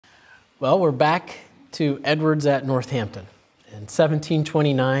Well, we're back to Edwards at Northampton. In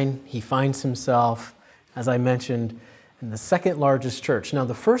 1729, he finds himself, as I mentioned, in the second largest church. Now,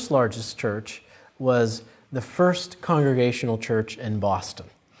 the first largest church was the First Congregational Church in Boston.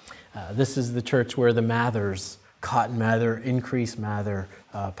 This is the church where the Mathers, Cotton Mather, Increase Mather,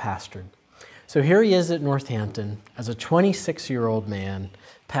 pastored. So here he is at Northampton as a 26-year-old man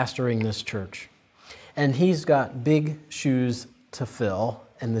pastoring this church. And he's got big shoes to fill,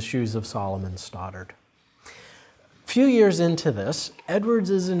 and the shoes of Solomon Stoddard. A few years into this, Edwards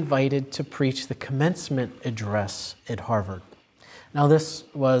is invited to preach the commencement address at Harvard. Now, this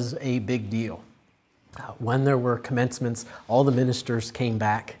was a big deal. When there were commencements, all the ministers came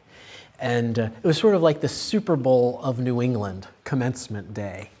back, and it was sort of like the Super Bowl of New England, commencement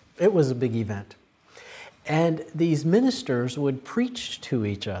day. It was a big event. And these ministers would preach to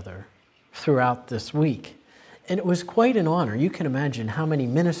each other throughout this week. And it was quite an honor. You can imagine how many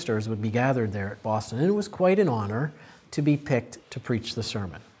ministers would be gathered there at Boston. And it was quite an honor to be picked to preach the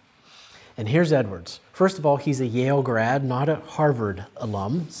sermon. And here's Edwards. First of all, he's a Yale grad, not a Harvard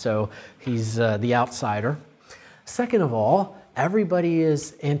alum, so he's the outsider. Second of all, everybody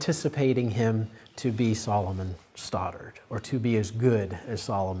is anticipating him to be Solomon Stoddard, or to be as good as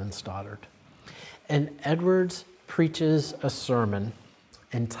Solomon Stoddard. And Edwards preaches a sermon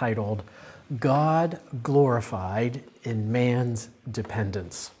entitled, God Glorified in Man's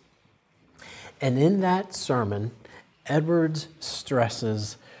Dependence. And in that sermon, Edwards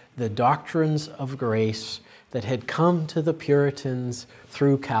stresses the doctrines of grace that had come to the Puritans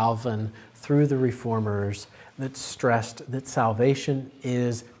through Calvin, through the Reformers, that stressed that salvation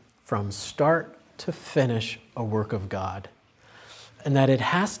is from start to finish a work of God. And that it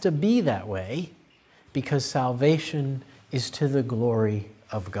has to be that way because salvation is to the glory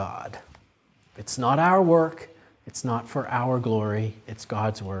of God. It's not our work, it's not for our glory, it's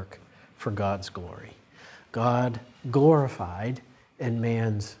God's work for God's glory. God glorified in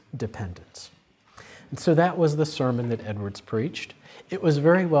man's dependence. And so that was the sermon that Edwards preached. It was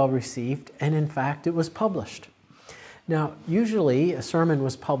very well received, and in fact, it was published. Now, usually a sermon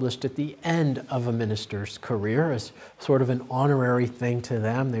was published at the end of a minister's career as sort of an honorary thing to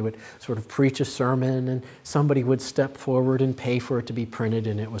them. They would sort of preach a sermon, and somebody would step forward and pay for it to be printed,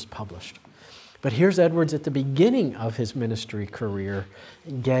 and it was published. But here's Edwards at the beginning of his ministry career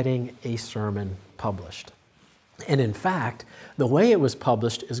getting a sermon published. And in fact, the way it was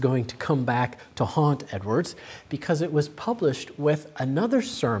published is going to come back to haunt Edwards because it was published with another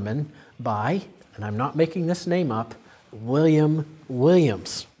sermon by, and I'm not making this name up, William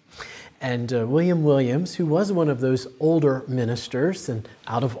Williams. And William Williams, who was one of those older ministers, and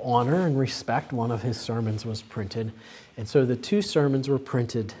out of honor and respect, one of his sermons was printed. And so the two sermons were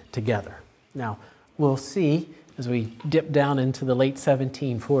printed together. Now, we'll see as we dip down into the late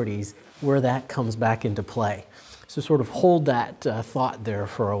 1740s where that comes back into play. So sort of hold that thought there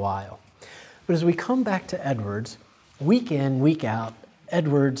for a while. But as we come back to Edwards, week in, week out,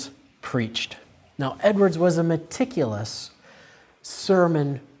 Edwards preached. Now, Edwards was a meticulous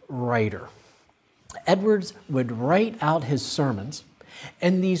sermon writer. Edwards would write out his sermons,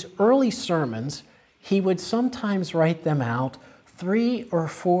 and these early sermons, he would sometimes write them out 3 or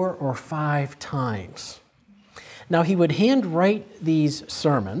 4 or 5 times. Now, he would handwrite these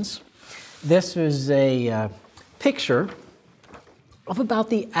sermons. This is a picture of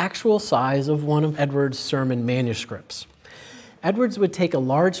about the actual size of one of Edwards' sermon manuscripts. Edwards would take a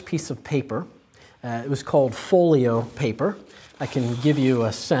large piece of paper. It was called folio paper. I can give you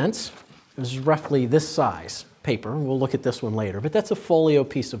a sense. It was roughly this size paper. We'll look at this one later, but that's a folio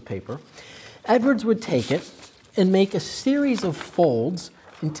piece of paper. Edwards would take it and make a series of folds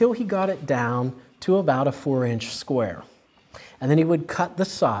until he got it down to about a 4-inch square. And then he would cut the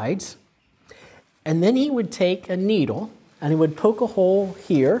sides, and then he would take a needle and he would poke a hole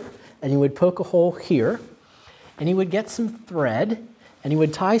here, and he would poke a hole here, and he would get some thread, and he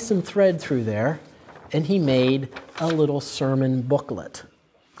would tie some thread through there, and he made a little sermon booklet.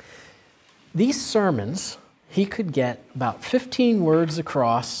 These sermons, he could get about 15 words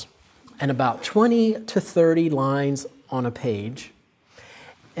across and about 20 to 30 lines on a page.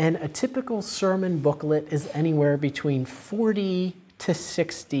 And a typical sermon booklet is anywhere between 40 to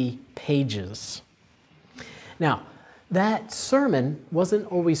 60 pages. Now, that sermon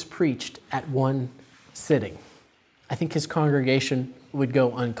wasn't always preached at one sitting. I think his congregation would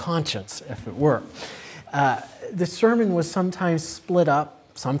go unconscious if it were. The sermon was sometimes split up.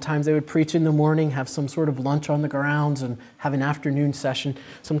 Sometimes they would preach in the morning, have some sort of lunch on the grounds, and have an afternoon session.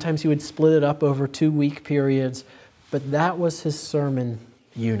 Sometimes he would split it up over 2-week periods, but that was his sermon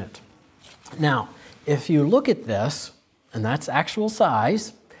unit. Now, if you look at this, and that's actual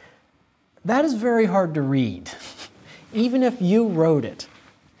size, That is very hard to read, even if you wrote it.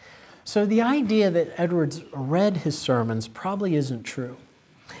 So the idea that Edwards read his sermons probably isn't true.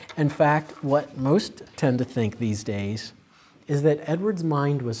 In fact, what most tend to think these days is that Edwards'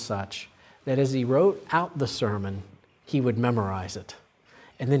 mind was such that as he wrote out the sermon, he would memorize it,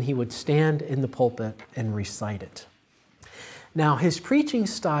 and then he would stand in the pulpit and recite it. Now, his preaching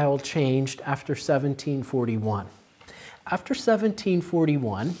style changed after 1741. After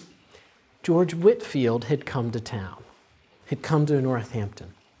 1741, George Whitefield had come to town, had come to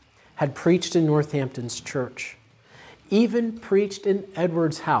Northampton, had preached in Northampton's church, even preached in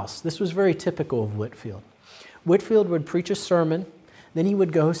Edwards' house. This was very typical of Whitefield. Whitefield would preach a sermon, then he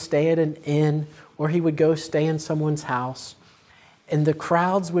would go stay at an inn, or he would go stay in someone's house, and the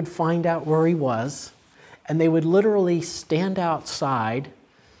crowds would find out where he was, and they would literally stand outside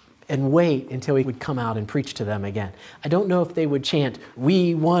and wait until he would come out and preach to them again. I don't know if they would chant,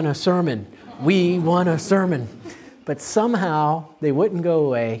 "We won a sermon, we won a sermon," but somehow they wouldn't go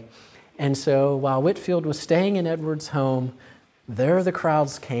away. And so while Whitefield was staying in Edwards' home, there the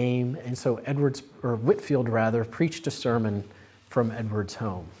crowds came, and so Whitefield preached a sermon from Edwards'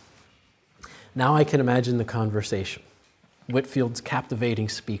 home. Now I can imagine the conversation. Whitefield's captivating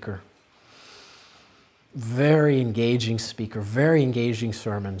speaker, very engaging speaker, very engaging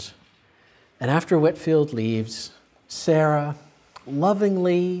sermons. And after Whitefield leaves, Sarah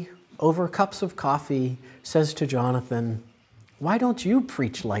lovingly, over cups of coffee, says to Jonathan, "Why don't you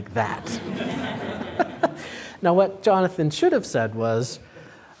preach like that?" Now, what Jonathan should have said was,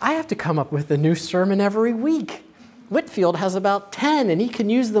 "I have to come up with a new sermon every week. Whitefield has about 10, and he can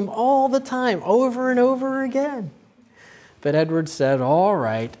use them all the time, over and over again." But Edwards said, "All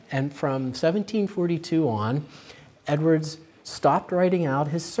right." And from 1742 on, Edwards stopped writing out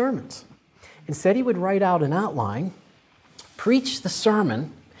his sermons. Instead, he would write out an outline, preach the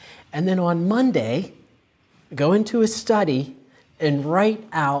sermon, and then on Monday, go into his study and write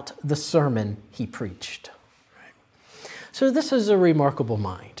out the sermon he preached. So this is a remarkable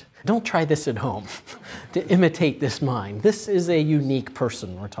mind. Don't try this at home to imitate this mind. This is a unique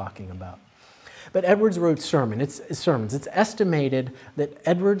person we're talking about. But Edwards wrote sermons. It's estimated that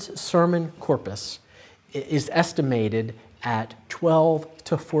Edwards' sermon corpus is estimated at 12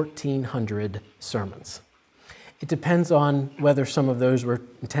 to 1,400 sermons. It depends on whether some of those were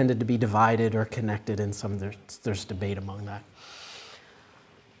intended to be divided or connected, and there's debate among that.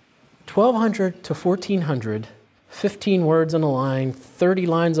 1,200 to 1,400, 15 words on a line, 30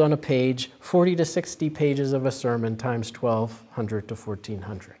 lines on a page, 40 to 60 pages of a sermon times 1,200 to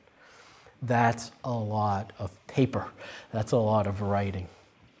 1,400. That's a lot of paper. That's a lot of writing.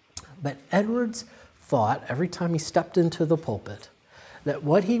 But Edwards thought every time he stepped into the pulpit that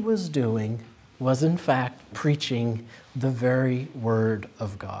what he was doing was in fact preaching the very word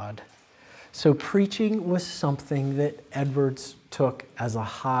of God. So preaching was something that Edwards took as a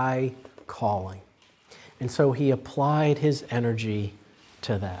high calling. And so he applied his energy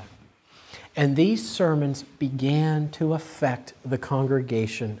to that. And these sermons began to affect the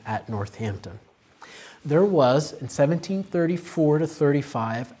congregation at Northampton. There was, in 1734 to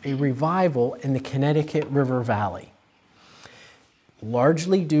 35, a revival in the Connecticut River Valley,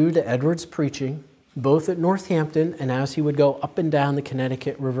 largely due to Edwards' preaching, both at Northampton and as he would go up and down the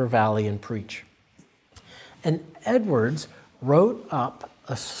Connecticut River Valley and preach. And Edwards wrote up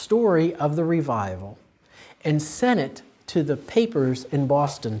a story of the revival and sent it to the papers in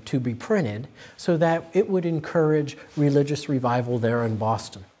Boston to be printed so that it would encourage religious revival there in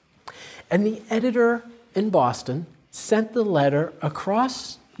Boston. And the editor in Boston sent the letter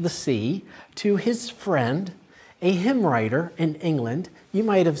across the sea to his friend, a hymn writer in England. You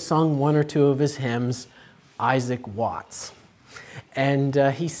might have sung one or two of his hymns, Isaac Watts. And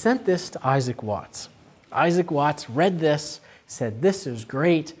he sent this to Isaac Watts. Isaac Watts read this, said, "This is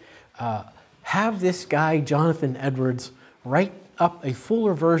great. Have this guy, Jonathan Edwards, write up a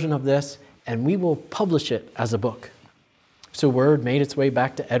fuller version of this, and we will publish it as a book." So word made its way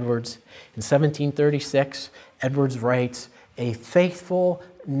back to Edwards. In 1736, Edwards writes a faithful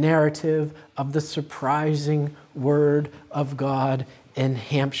narrative of the surprising word of God in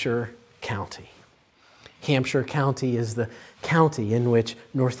Hampshire County. Hampshire County is the county in which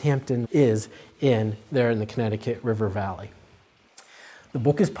Northampton is there in the Connecticut River Valley. The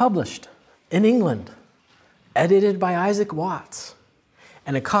book is published in England, edited by Isaac Watts,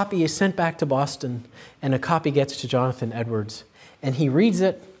 and a copy is sent back to Boston, and a copy gets to Jonathan Edwards, and he reads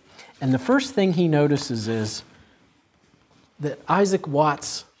it, and the first thing he notices is that Isaac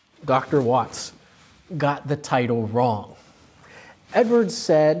Watts, Dr. Watts, got the title wrong. Edwards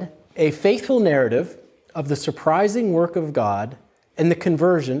said, "A faithful narrative of the surprising work of God and the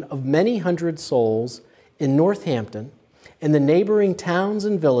conversion of many hundred souls in Northampton and the neighboring towns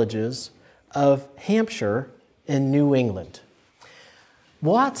and villages of Hampshire and New England.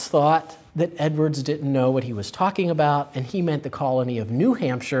 Watts thought that Edwards didn't know what he was talking about, and he meant the colony of New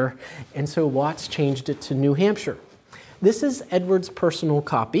Hampshire, and so Watts changed it to New Hampshire. This is Edwards' personal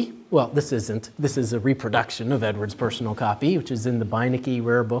copy. Well, this isn't. This is a reproduction of Edwards' personal copy, which is in the Beinecke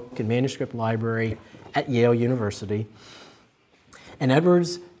Rare Book and Manuscript Library at Yale University. And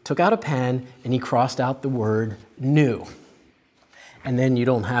Edwards took out a pen and he crossed out the word new. And then you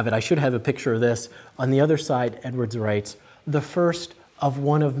don't have it. I should have a picture of this. On the other side, Edwards writes, the first of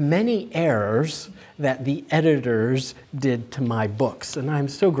one of many errors that the editors did to my books. And I'm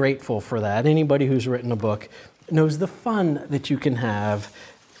so grateful for that. Anybody who's written a book knows the fun that you can have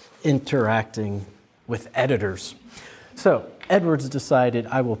interacting with editors. So Edwards decided,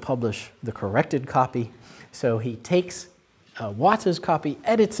 I will publish the corrected copy. So he takes Watts's copy,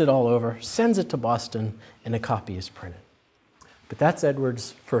 edits it all over, sends it to Boston, and a copy is printed. But that's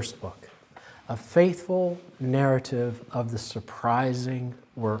Edwards' first book, a faithful narrative of the surprising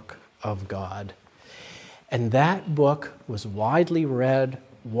work of God. And that book was widely read,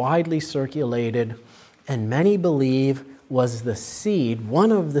 widely circulated, and many believe was the seed,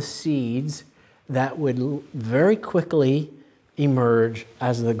 one of the seeds that would very quickly emerge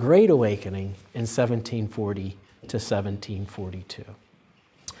as the Great Awakening in 1740 to 1742.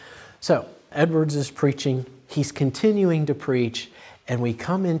 So Edwards is preaching, he's continuing to preach, and we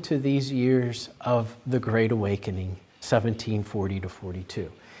come into these years of the Great Awakening, 1740 to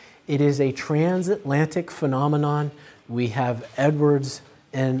 42. It is a transatlantic phenomenon. We have Edwards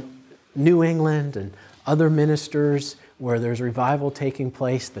in New England and other ministers where there's revival taking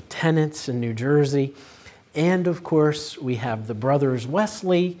place, the Tennants in New Jersey, and of course we have the brothers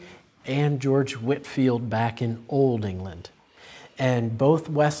Wesley and George Whitefield back in Old England. And both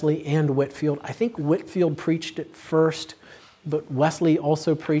Wesley and Whitefield, I think Whitefield preached it first, but Wesley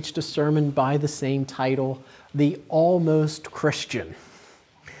also preached a sermon by the same title, The Almost Christian.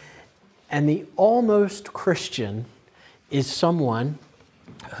 And the almost Christian is someone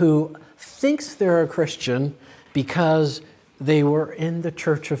who thinks they're a Christian because they were in the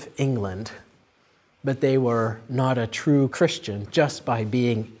Church of England, but they were not a true Christian just by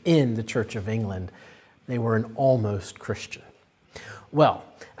being in the Church of England. They were an almost Christian. Well,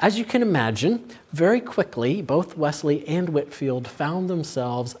 as you can imagine, very quickly, both Wesley and Whitefield found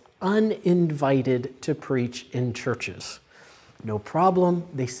themselves uninvited to preach in churches. No problem,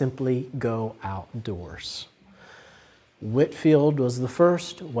 they simply go outdoors. Whitefield was the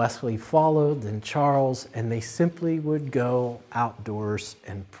first, Wesley followed, then Charles, and they simply would go outdoors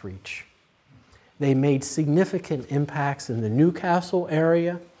and preach. They made significant impacts in the Newcastle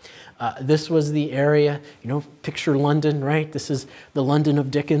area. This was the area, picture London, right? This is the London of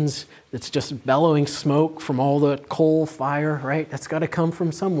Dickens that's just bellowing smoke from all the coal fire, right? That's got to come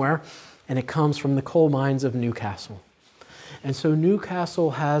from somewhere, and it comes from the coal mines of Newcastle. And so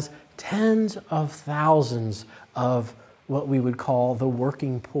Newcastle has tens of thousands of what we would call the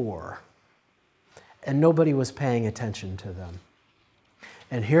working poor. And nobody was paying attention to them.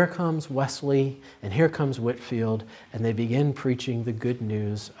 And here comes Wesley, and here comes Whitefield, and they begin preaching the good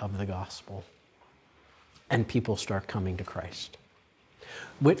news of the gospel. And people start coming to Christ.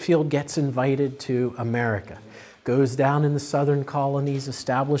 Whitefield gets invited to America, goes down in the southern colonies,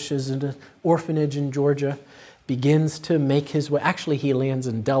 establishes an orphanage in Georgia, begins to make his way. Actually, he lands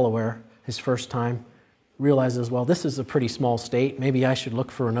in Delaware his first time, realizes, well, this is a pretty small state. Maybe I should look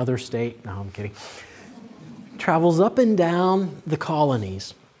for another state. No, I'm kidding. Travels up and down the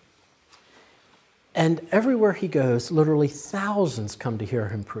colonies. And everywhere he goes, literally thousands come to hear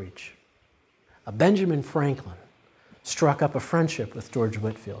him preach. Benjamin Franklin struck up a friendship with George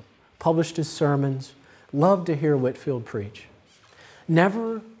Whitefield, published his sermons, loved to hear Whitefield preach.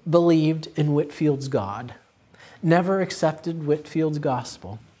 Never believed in Whitefield's God, never accepted Whitefield's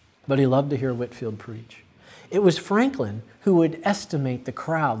gospel, but he loved to hear Whitefield preach. It was Franklin who would estimate the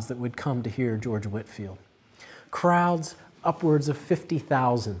crowds that would come to hear George Whitefield. Crowds upwards of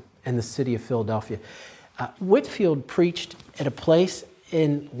 50,000 in the city of Philadelphia. Whitefield preached at a place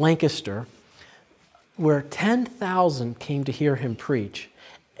in Lancaster where 10,000 came to hear him preach.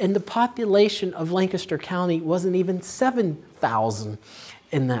 And the population of Lancaster County wasn't even 7,000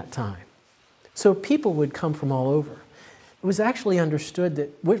 in that time. So people would come from all over. It was actually understood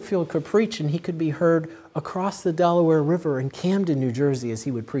that Whitefield could preach and he could be heard across the Delaware River in Camden, New Jersey, as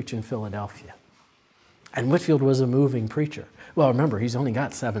he would preach in Philadelphia. And Whitefield was a moving preacher. Well, remember, he's only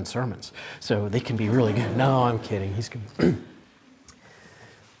got 7 sermons, so they can be really good. No, I'm kidding.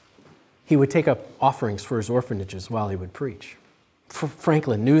 He would take up offerings for his orphanages while he would preach.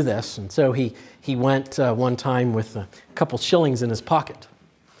 Franklin knew this, and so he went one time with a couple shillings in his pocket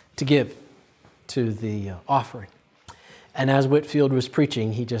to give to the offering. And as Whitefield was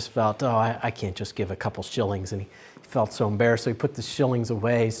preaching, he just felt, oh, I can't just give a couple shillings. And he felt so embarrassed, so he put the shillings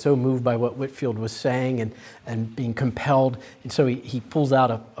away, so moved by what Whitefield was saying and being compelled. And so he pulls out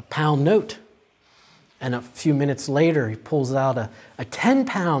a pound note. And a few minutes later, he pulls out a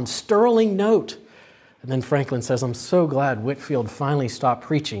 10-pound sterling note. And then Franklin says, I'm so glad Whitefield finally stopped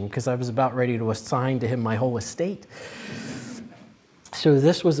preaching because I was about ready to assign to him my whole estate. So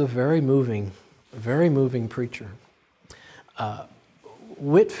this was a very moving preacher.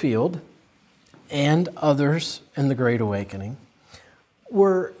 Whitefield and others in the Great Awakening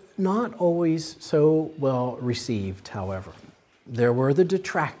were not always so well received, however. There were the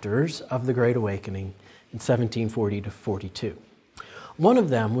detractors of the Great Awakening in 1740 to 42. One of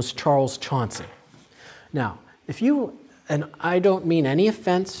them was Charles Chauncey. Now, and I don't mean any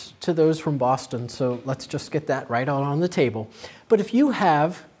offense to those from Boston, so let's just get that right out on the table. But if you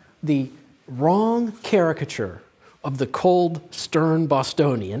have the wrong caricature of the cold, stern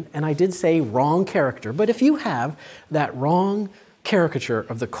Bostonian, and I did say wrong character, but if you have that wrong caricature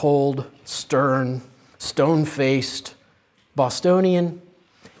of the cold, stern, stone-faced Bostonian,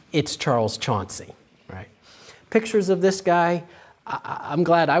 it's Charles Chauncey, right? Pictures of this guy, I'm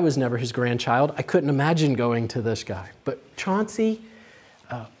glad I was never his grandchild. I couldn't imagine going to this guy. But Chauncey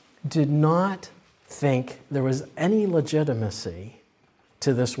did not think there was any legitimacy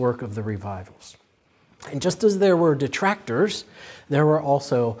to this work of the revivals. And just as there were detractors, there were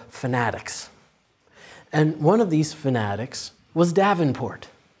also fanatics. And one of these fanatics was Davenport.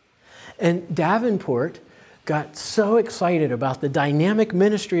 And Davenport got so excited about the dynamic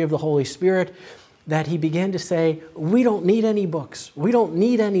ministry of the Holy Spirit that he began to say, we don't need any books. We don't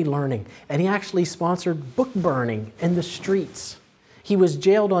need any learning. And he actually sponsored book burning in the streets. He was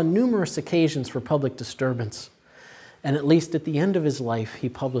jailed on numerous occasions for public disturbance. And at least at the end of his life, he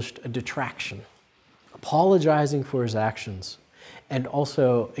published a detraction, apologizing for his actions and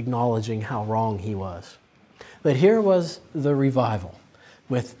also acknowledging how wrong he was. But here was the revival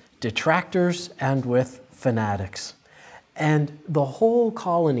with detractors and with fanatics. And the whole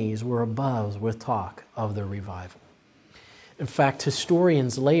colonies were abuzz with talk of the revival. In fact,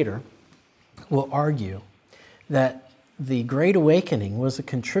 historians later will argue that the Great Awakening was a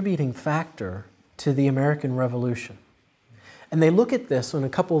contributing factor to the American Revolution. And they look at this on a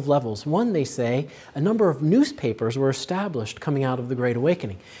couple of levels. One, they say a number of newspapers were established coming out of the Great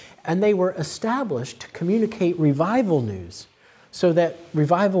Awakening. And they were established to communicate revival news, so that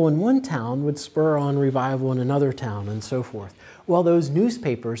revival in one town would spur on revival in another town and so forth. Well, those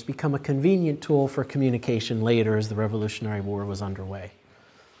newspapers become a convenient tool for communication later as the Revolutionary War was underway.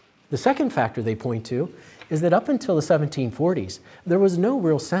 The second factor they point to is that up until the 1740s, there was no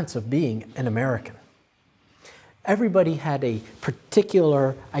real sense of being an American. Everybody had a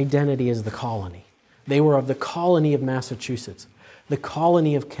particular identity as the colony. They were of the colony of Massachusetts, the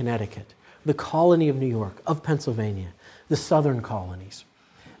colony of Connecticut, the colony of New York, of Pennsylvania, the southern colonies.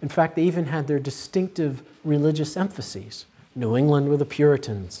 In fact, they even had their distinctive religious emphases. New England were the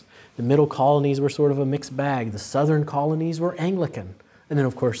Puritans. The middle colonies were sort of a mixed bag. The southern colonies were Anglican. And then,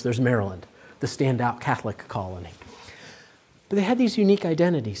 of course, there's Maryland, the standout Catholic colony. But they had these unique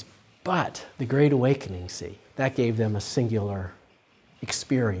identities. But the Great Awakening, see, that gave them a singular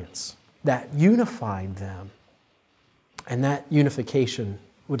experience that unified them. And that unification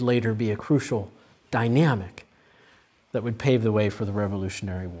would later be a crucial dynamic that would pave the way for the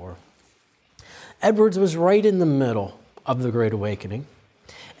Revolutionary War. Edwards was right in the middle of the Great Awakening.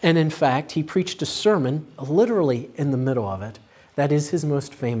 And in fact, he preached a sermon literally in the middle of it. That is his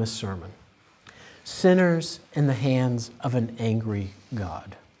most famous sermon. Sinners in the hands of an angry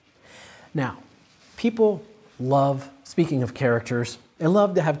God. Now, people love, speaking of characters, they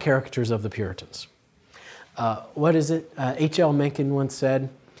love to have caricatures of the Puritans. What is it? H.L. Mencken once said,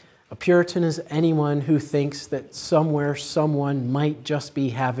 a Puritan is anyone who thinks that somewhere someone might just be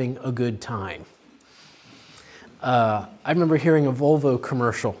having a good time. I remember hearing a Volvo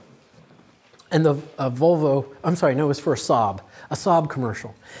commercial. And it was for a Saab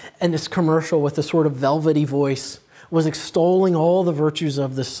commercial. And this commercial with a sort of velvety voice was extolling all the virtues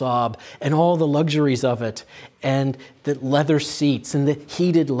of the Saab and all the luxuries of it, and the leather seats and the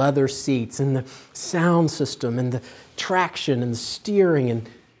heated leather seats and the sound system and the traction and the steering, and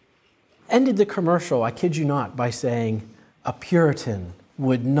ended the commercial, I kid you not, by saying, a Puritan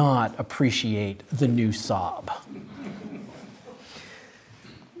would not appreciate the new Saab.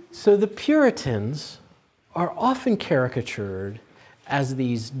 So the Puritans are often caricatured as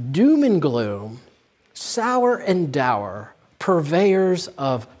these doom and gloom, sour and dour, purveyors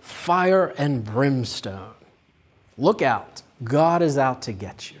of fire and brimstone. Look out, God is out to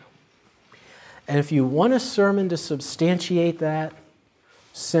get you. And if you want a sermon to substantiate that,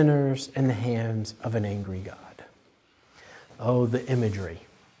 sinners in the hands of an angry God. Oh, the imagery.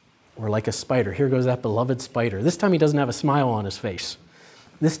 Or like a spider. Here goes that beloved spider. This time he doesn't have a smile on his face.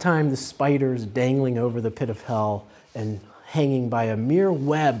 This time the spider's dangling over the pit of hell and hanging by a mere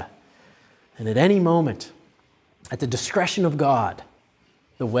web. And at any moment, at the discretion of God,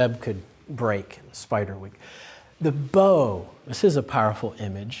 the web could break and the spider would. The bow, this is a powerful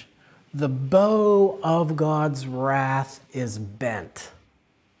image. The bow of God's wrath is bent,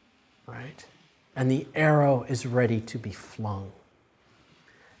 right? And the arrow is ready to be flung.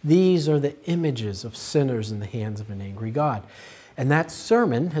 These are the images of sinners in the hands of an angry God. And that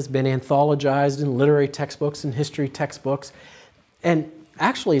sermon has been anthologized in literary textbooks and history textbooks, and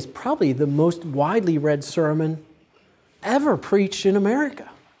actually is probably the most widely read sermon ever preached in America.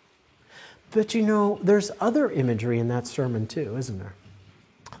 But you know, there's other imagery in that sermon too, isn't there?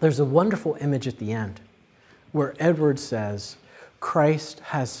 There's a wonderful image at the end where Edward says, Christ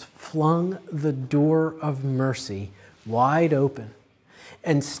has flung the door of mercy wide open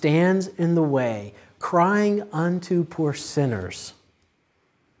and stands in the way, crying unto poor sinners,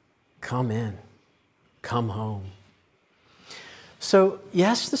 come in, come home. So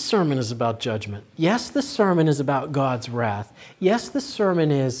yes, the sermon is about judgment. Yes, the sermon is about God's wrath. Yes, the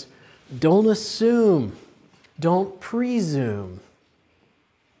sermon is don't assume, don't presume.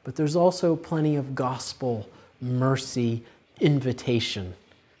 But there's also plenty of gospel, mercy, invitation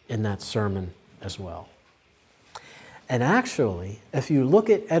in that sermon as well. And actually, if you look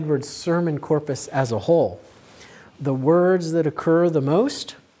at Edward's sermon corpus as a whole, the words that occur the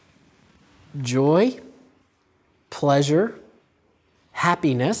most, joy, pleasure,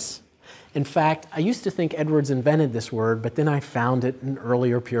 happiness. In fact, I used to think Edwards invented this word, but then I found it in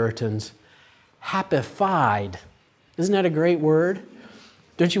earlier Puritans. Happified. Isn't that a great word?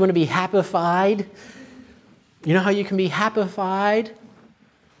 Don't you want to be happified? You know how you can be happified?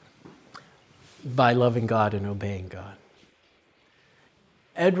 By loving God and obeying God.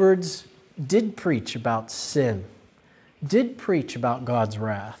 Edwards did preach about sin, did preach about God's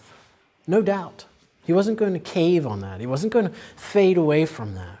wrath, no doubt. He wasn't going to cave on that. He wasn't going to fade away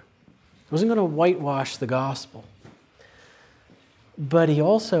from that. He wasn't going to whitewash the gospel. But he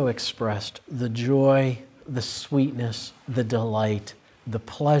also expressed the joy, the sweetness, the delight, the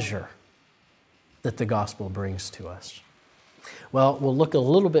pleasure that the gospel brings to us. Well, we'll look a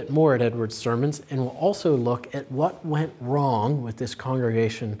little bit more at Edward's sermons, and we'll also look at what went wrong with this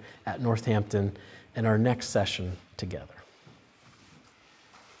congregation at Northampton in our next session together.